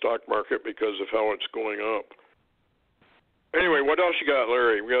fortune in the stock market because of how it's going up. Anyway, what else you got,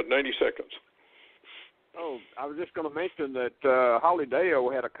 Larry? We got 90 seconds. Oh, I was just going to mention that Holly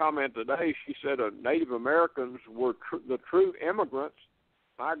Dale had a comment today. She said Native Americans were the true immigrants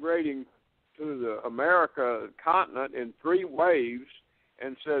migrating to the America continent in 3 waves,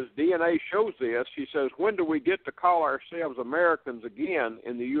 and says DNA shows this. She says, when do we get to call ourselves Americans again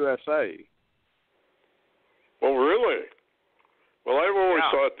in the USA? Oh, really? Well, I've always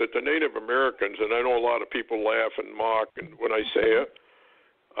thought that the Native Americans, and I know a lot of people laugh and mock and when I say it,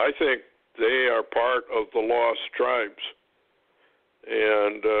 I think they are part of the lost tribes.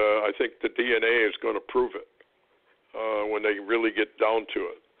 And I think the DNA is going to prove it when they really get down to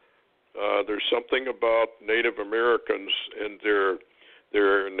it. There's something about Native Americans and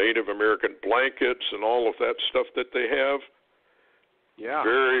their Native American blankets and all of that stuff that they have. Yeah.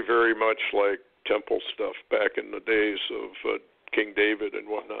 Very, very much like temple stuff back in the days of King David and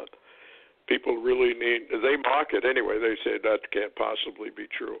whatnot. People really they mock it anyway. They say that can't possibly be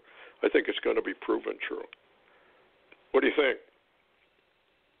true. I think it's going to be proven true. What do you think?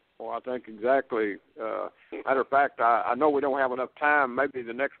 Well, I think exactly. Matter of fact, I know we don't have enough time. Maybe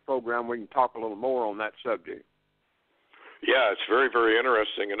the next program we can talk a little more on that subject. Yeah, it's very, very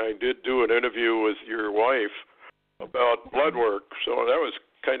interesting. And I did do an interview with your wife about blood work, so that was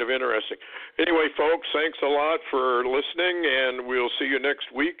kind of interesting. Anyway, folks, thanks a lot for listening, and we'll see you next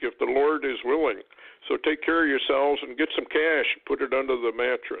week if the Lord is willing. So take care of yourselves and get some cash and put it under the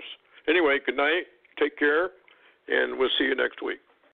mattress. Anyway, good night, take care, and we'll see you next week.